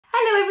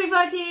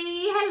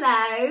everybody,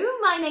 hello,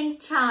 my name's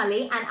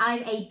Charlie and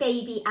I'm a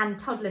baby and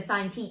toddler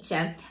sign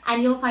teacher,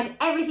 and you'll find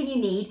everything you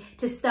need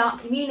to start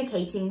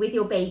communicating with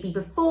your baby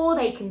before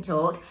they can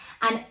talk,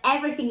 and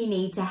everything you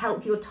need to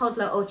help your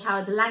toddler or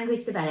child's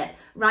language develop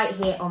right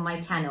here on my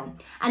channel.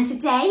 And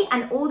today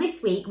and all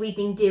this week we've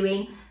been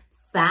doing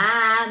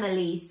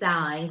family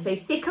signs, so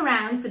stick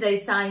around for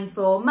those signs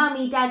for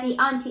mummy, daddy,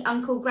 auntie,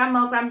 uncle,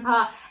 grandma,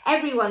 grandpa.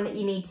 Everyone that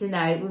you need to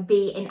know will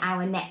be in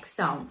our next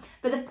song.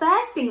 But the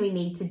first thing we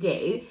need to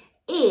do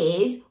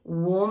is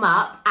warm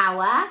up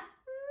our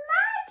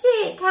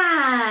magic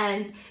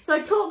hands. So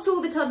I talked to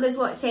all the toddlers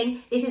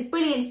watching. This is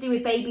brilliant to do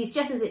with babies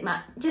just as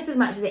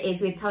much as it is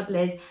with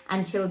toddlers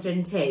and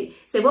children too.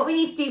 So what we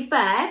need to do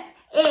first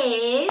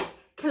is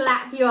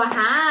clap your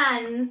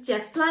hands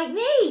just like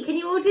me. Can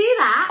you all do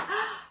that?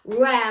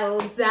 Well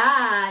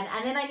done.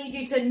 And then I need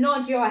you to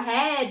nod your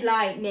head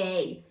like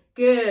me.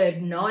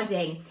 Good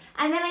nodding.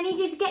 And then I need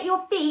you to get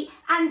your feet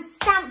and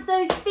stamp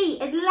those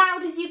feet as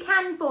loud as you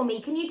can for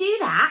me. Can you do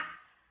that?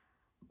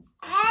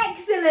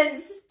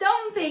 Excellent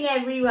stomping,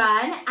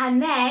 everyone.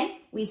 And then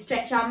we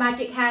stretch our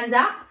magic hands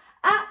up,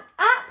 up,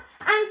 up,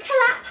 and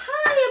clap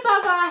high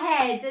above our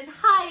heads, as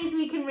high as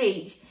we can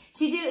reach.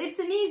 Should we do it with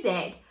some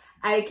music?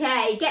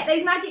 Okay, get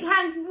those magic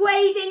hands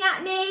waving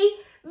at me.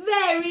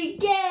 Very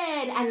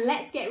good. And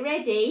let's get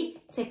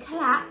ready to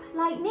clap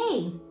like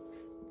me.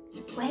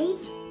 Wave.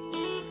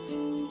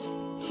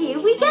 Here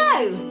we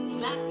go.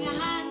 Clap your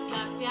hands,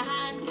 clap your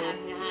hands, clap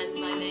your hands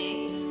like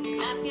me.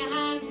 Clap your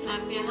hands,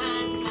 clap your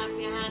hands, clap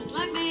your hands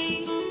like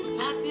me.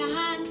 Clap your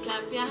hands,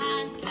 clap your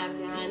hands, clap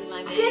your hands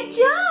like me. Good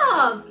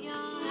job. Clap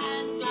your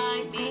hands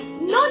like me.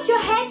 Nod your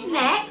head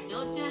next.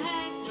 Nod your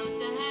head, nod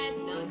your head,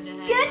 nod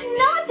your head. Good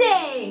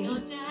nodding.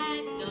 Nod your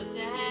head, nod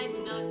your head,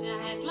 nod your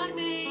head like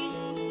me.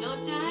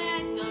 Nod your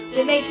head, nod your head. Is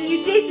it making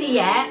you dizzy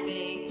yet?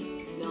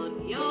 Nod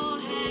your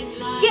head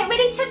like. Get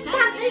ready to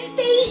stamp those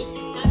feet.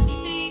 Stamp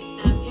your feet,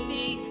 stamp your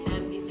feet,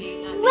 stamp your feet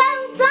like me.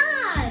 Well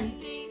done.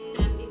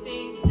 Stamp your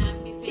feet,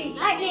 stamp your feet, Feet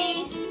like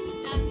me.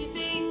 Stamp your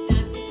feet,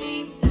 stamp your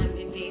feet, stamp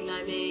your feet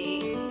like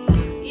me.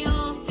 Stamp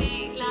your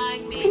feet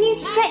like me. Can you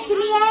stretch in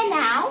the air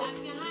now? Clap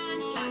your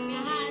hands, clap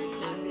your hands,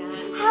 clap your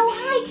hands. How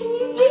high can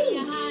you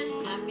reach?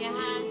 Clap your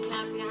hands,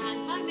 clap your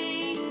hands like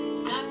me.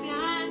 Clap your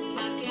hands,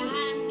 clap your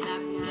hands,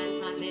 clap your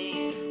hands like me.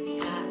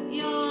 Clap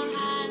your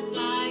hands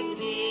like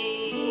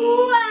me.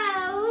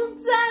 Well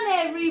done,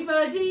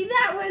 everybody.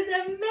 That was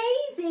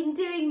amazing,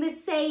 doing the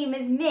same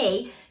as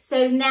me.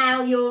 So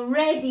now you're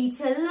ready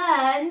to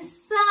learn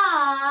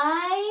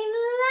sign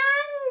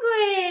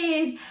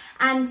language.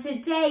 And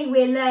today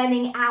we're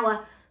learning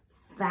our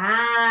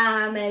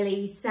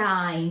family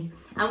signs.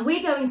 And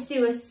we're going to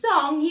do a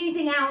song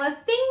using our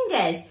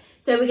fingers.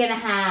 So we're going to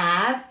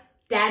have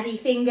daddy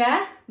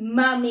finger,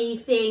 mummy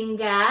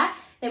finger,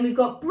 then we've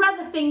got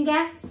brother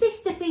finger,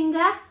 sister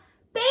finger,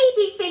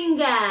 baby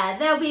finger.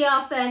 They'll be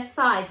our first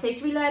 5. So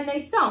should we learn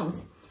those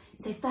songs?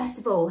 So first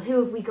of all, who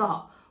have we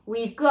got?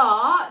 We've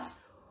got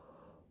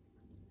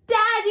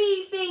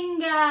daddy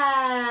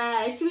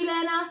finger. Should we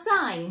learn our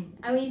sign?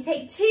 And we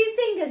take 2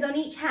 fingers on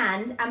each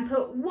hand and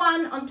put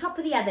one on top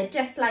of the other,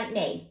 just like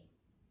me.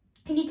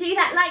 Can you do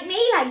that like me,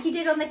 like you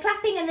did on the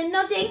clapping and the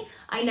nodding?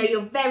 I know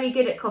you're very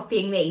good at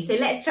copying me, so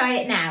let's try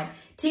it now.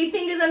 2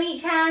 fingers on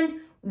each hand,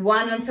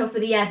 one on top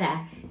of the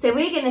other. So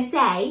we're going to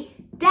say,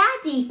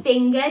 daddy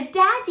finger,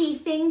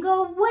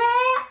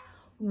 where?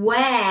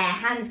 Where?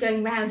 Hands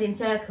going round in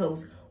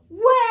circles.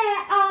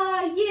 Where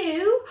are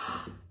you?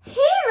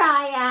 Here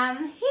I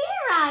am,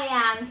 here I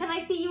am. Can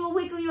I see you all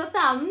wiggle your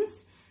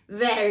thumbs?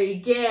 Very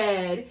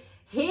good.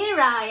 Here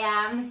I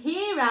am,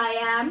 here I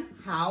am.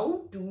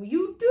 How do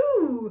you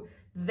do?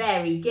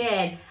 Very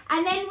good.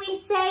 And then we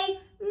say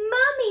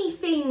mummy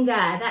finger.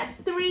 That's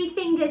 3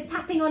 fingers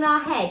tapping on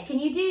our head. Can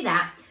you do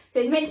that? So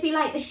it's meant to be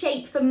like the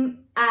shape for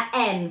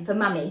M for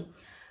mummy.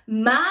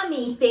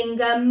 Mummy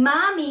finger,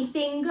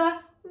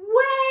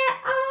 where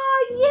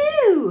are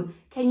you?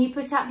 Can you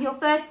put up your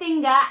first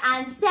finger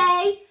and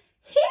say,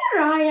 here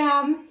I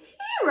am,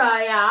 here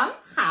I am.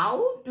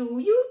 How do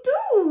you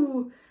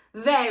do?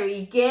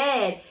 Very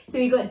good. So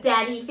we've got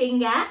daddy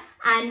finger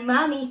and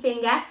mummy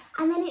finger,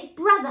 and then it's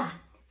brother.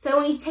 So I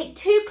want you to take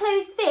 2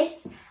 closed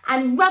fists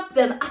and rub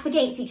them up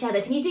against each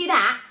other. Can you do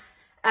that?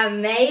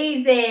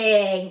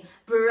 Amazing.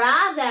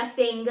 Brother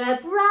finger,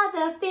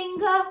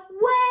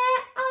 where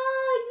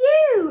are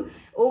you?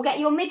 All get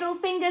your middle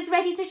fingers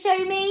ready to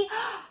show me.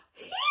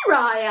 Here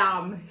I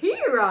am,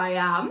 here I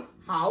am.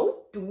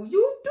 How do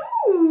you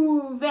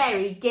do?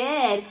 Very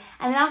good.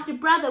 And then after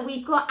brother,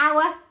 we've got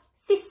our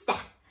sister.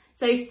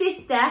 So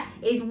sister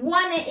is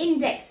 1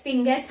 index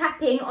finger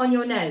tapping on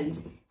your nose.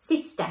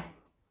 Sister.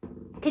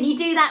 Can you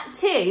do that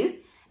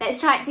too? Let's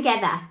try it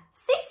together.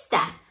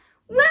 Sister.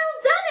 Well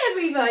done,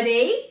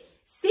 everybody.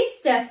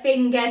 Sister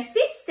finger,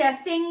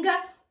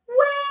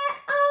 where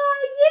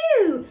are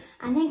you?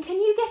 And then can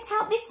you get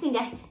out this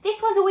finger?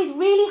 This one's always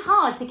really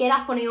hard to get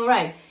up on your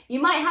own. You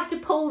might have to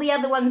pull the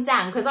other ones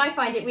down because I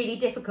find it really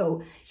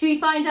difficult. Should we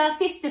find our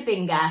sister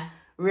finger?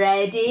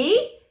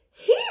 Ready?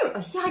 Here,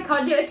 oh, see, I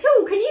can't do it at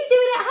all. Can you do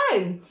it at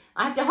home?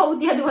 I have to hold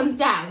the other ones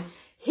down.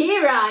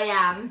 Here I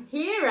am,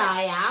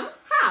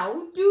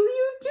 how do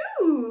you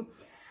do?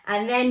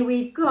 And then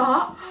we've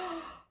got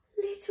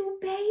little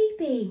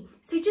baby.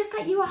 So just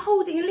like you were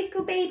holding a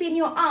little baby in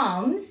your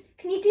arms,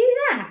 can you do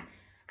that?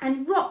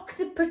 And rock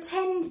the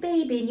pretend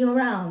baby in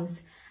your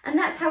arms. And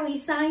that's how we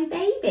sign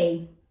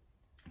baby.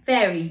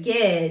 Very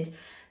good.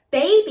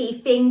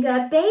 Baby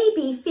finger,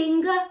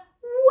 where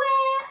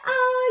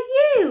are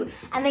you?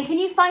 And then can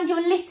you find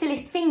your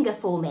littlest finger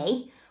for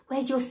me?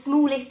 Where's your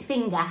smallest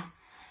finger?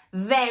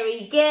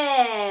 Very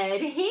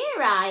good.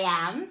 Here I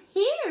am,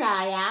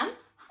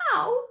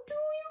 how do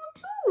you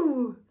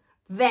do?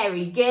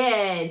 Very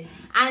good.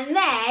 And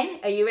then,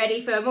 are you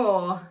ready for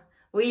more?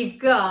 We've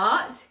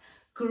got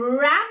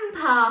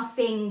grandpa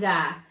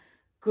finger,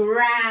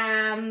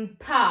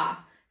 grandpa.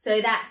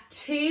 So that's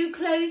two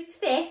closed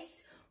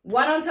fists,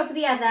 one on top of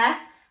the other,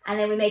 and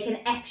then we make an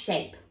F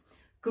shape.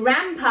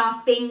 Grandpa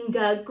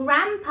finger,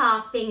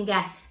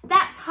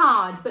 That's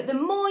hard, but the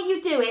more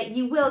you do it,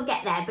 you will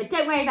get there. But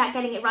don't worry about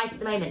getting it right at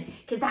the moment,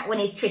 because that one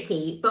is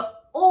tricky. For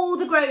all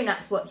the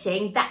grown-ups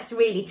watching, that's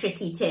really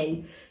tricky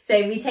too.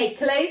 So we take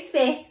closed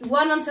fists,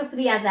 one on top of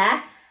the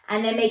other,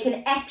 and then make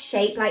an F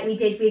shape like we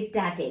did with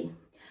Daddy.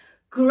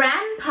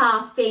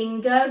 Grandpa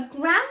finger,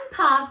 where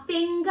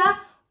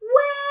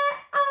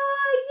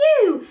are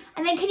you?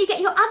 And then can you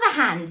get your other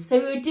hand? So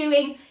we were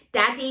doing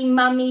Daddy,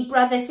 Mummy,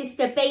 brother,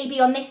 sister, baby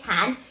on this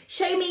hand.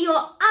 Show me your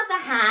other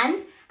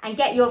hand and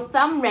get your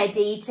thumb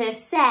ready to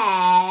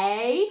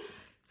say,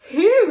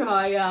 here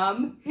I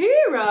am,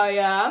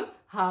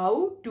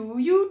 how do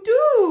you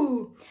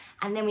do?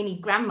 And then we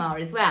need grandma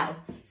as well.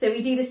 So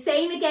we do the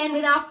same again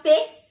with our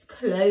fists,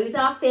 close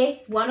our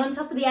fists, one on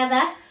top of the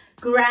other,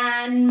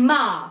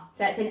 grandma. So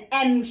that's an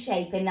M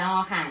shape in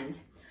our hand.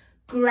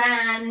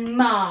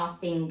 Grandma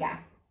finger.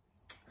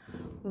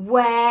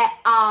 Where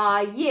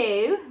are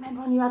you?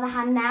 Remember on your other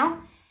hand now.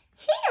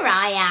 Here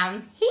I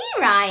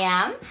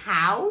am,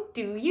 how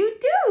do you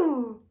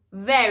do?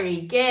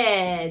 Very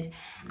good.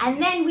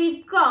 And then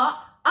we've got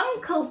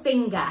uncle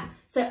finger.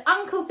 So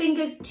uncle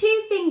finger's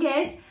two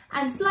fingers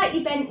and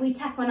slightly bent, we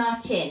tap on our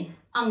chin,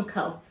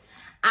 uncle.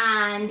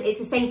 And it's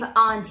the same for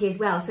auntie as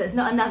well, so it's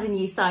not another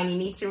new sign you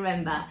need to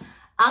remember.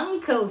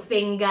 Uncle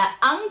finger,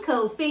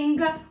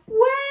 where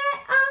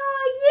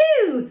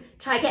are you?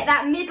 Try get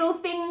that middle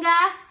finger.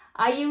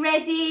 Are you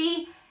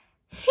ready?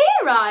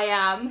 Here I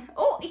am.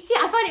 Oh, you see,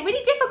 I find it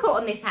really difficult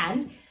on this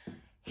hand.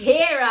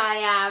 Here I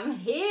am,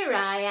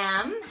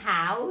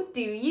 how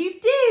do you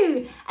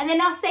do? And then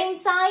our same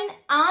sign,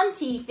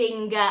 auntie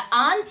finger,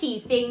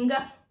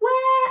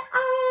 where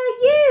are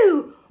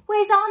you?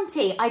 Where's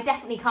auntie? I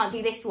definitely can't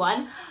do this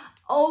one.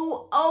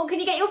 Oh, can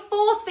you get your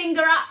fourth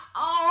finger up?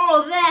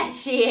 Oh, there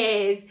she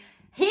is.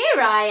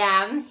 Here I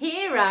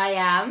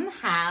am,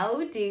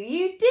 how do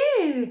you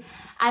do?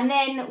 And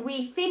then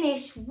we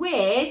finish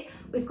with,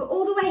 we've got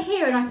all the way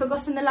here and I've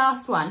forgotten the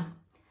last one.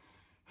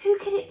 Who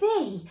could it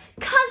be?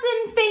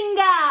 Cousin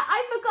finger.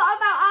 I forgot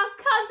about our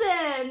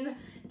cousin.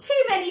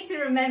 Too many to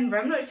remember.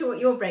 I'm not sure what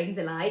your brains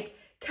are like.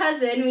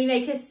 Cousin, we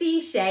make a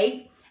C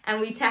shape and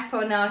we tap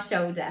on our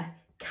shoulder.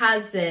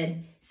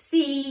 Cousin,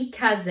 C,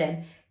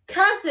 cousin.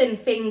 Cousin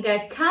finger,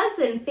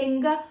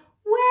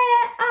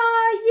 where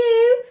are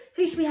you?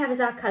 Who should we have as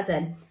our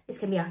cousin? This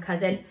can be our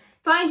cousin.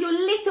 Find your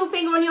little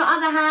finger on your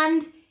other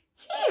hand.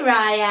 Here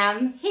I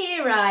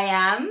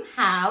am,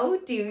 how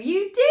do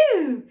you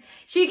do?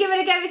 Should we give it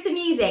a go with some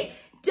music?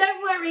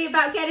 Don't worry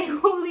about getting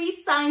all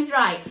these signs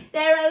right.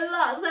 There are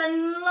lots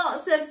and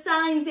lots of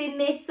signs in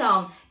this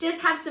song.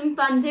 Just have some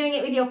fun doing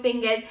it with your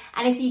fingers,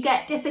 and if you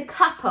get just a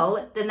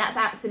couple, then that's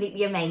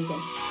absolutely amazing.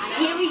 And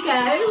here we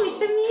go with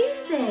the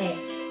music.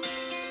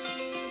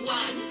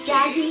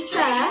 Daddy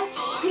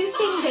first, two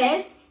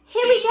fingers.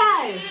 Here we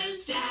go.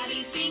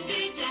 Daddy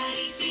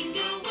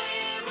finger,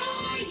 where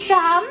are you?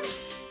 Thumb.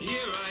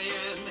 Here I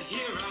am,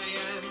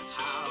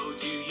 how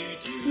do you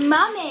do?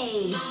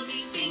 Mummy.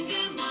 Mommy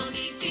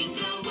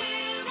finger,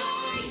 where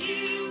are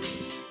you?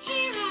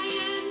 Here I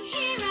am,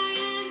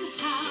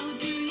 how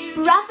do you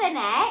do? Brother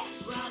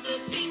next. Brother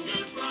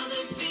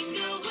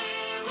finger,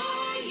 where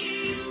are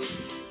you?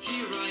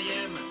 Here I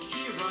am,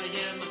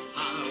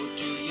 how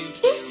do you do?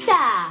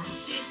 Sister.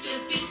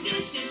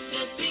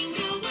 Sister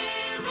finger,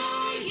 where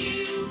are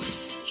you?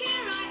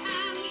 Here I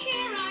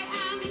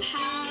am,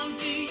 how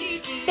do you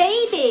do?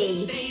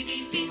 Baby.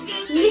 Baby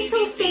finger,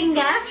 Little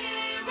finger.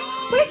 where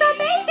are Where's our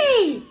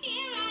baby?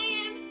 Here I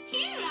am,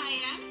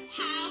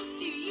 how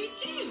do you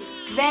do?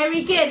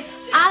 Very good.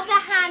 Other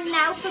hand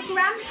now for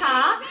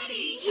Grandpa.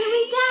 Here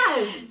we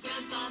go.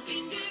 Grandpa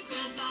finger,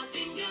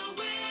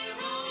 where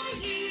are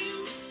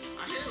you?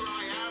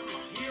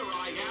 Here I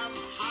am,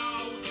 how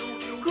do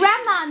you do?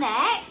 Grandma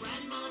next.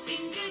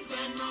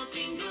 Grandma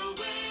finger,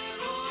 where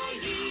are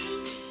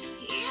you?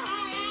 Here I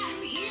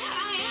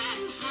am,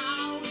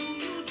 how do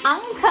you do?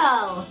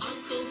 Uncle.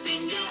 Uncle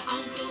finger,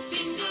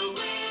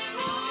 where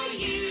are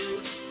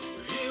you?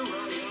 Here I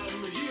am,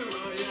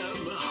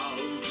 how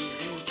do you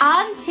do?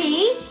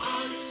 Auntie.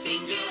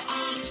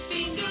 Aunt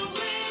finger,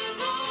 where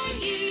are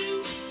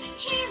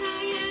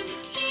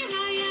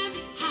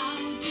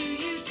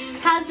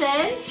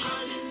cousin.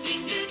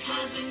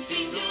 Cousin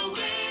finger,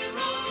 where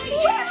are you?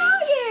 Where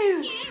are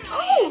you? Here I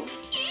Oh,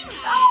 am.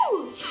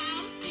 oh.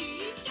 How do you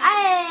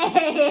do?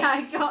 Hey,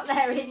 I got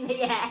there in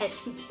the end.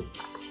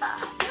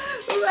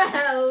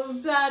 Well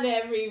done,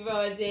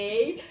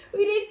 everybody.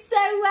 We did so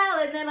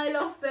well, and then I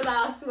lost the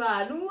last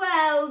one.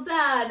 Well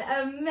done.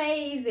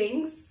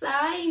 Amazing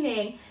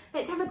signing.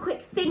 Let's have a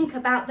quick think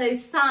about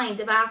those signs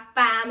of our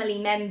family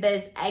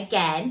members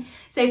again.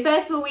 So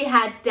first of all, we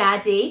had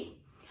Daddy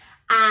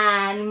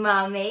and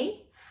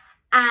Mummy,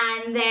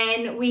 and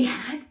then we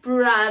had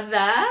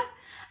brother,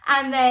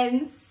 and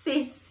then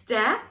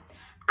sister,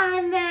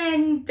 and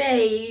then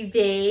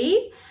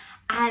baby,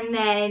 and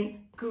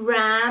then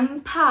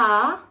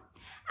grandpa,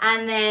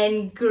 and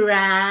then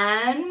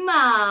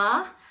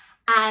grandma,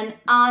 and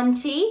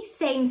auntie,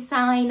 same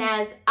sign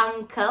as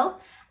uncle,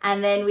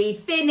 and then we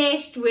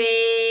finished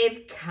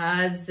with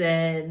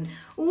cousin.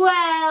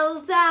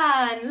 Well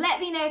done. Let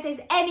me know if there's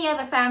any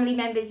other family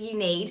members you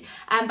need.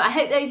 But I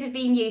hope those have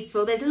been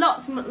useful. There's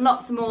lots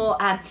more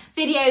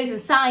videos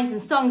and signs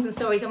and songs and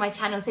stories on my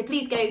channel, so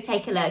please go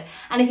take a look.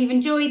 And if you've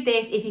enjoyed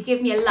this, if you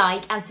give me a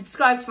like and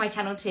subscribe to my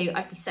channel too,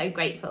 I'd be so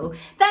grateful.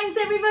 Thanks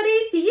everybody.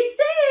 See you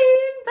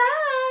soon.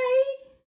 Bye.